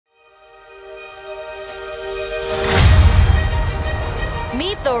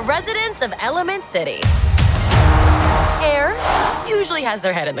the residents of Element City. Air usually has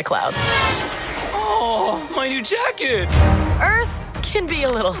their head in the clouds. Oh, my new jacket! Earth can be a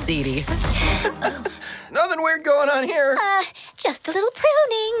little seedy. Nothing weird going on here. Just a little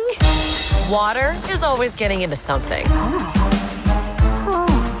pruning. Water is always getting into something.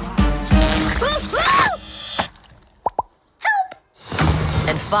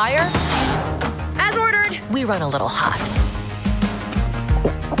 And fire, as ordered, we run a little hot.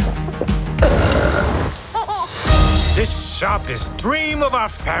 This shop is dream of our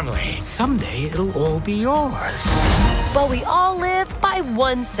family. Someday it'll all be yours. But we all live by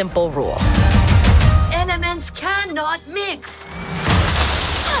one simple rule. Elements cannot mix.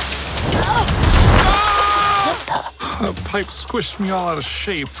 That pipe squished me all out of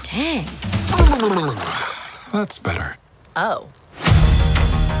shape. Dang. That's better. Oh.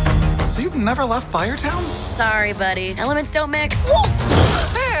 So you've never left Firetown? Sorry, buddy. Elements don't mix.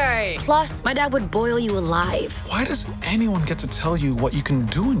 Hey! Plus, my dad would boil you alive. Why does anyone get to tell you what you can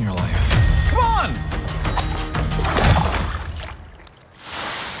do in your life? Come on!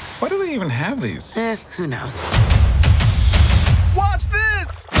 Why do they even have these? Who knows? Watch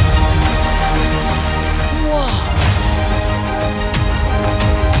this!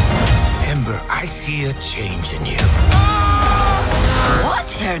 Ember, I see a change in you.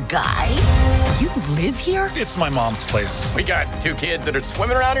 What, hair guy? You live here? It's my mom's place. We got 2 kids that are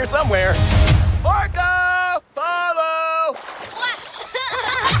swimming around here somewhere. Orca! Follow!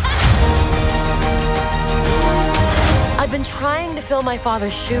 I've been trying to fill my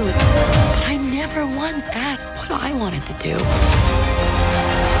father's shoes, but I never once asked what I wanted to do.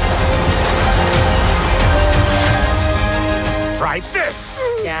 Try this!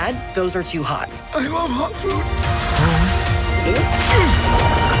 Dad, those are too hot. I love hot food.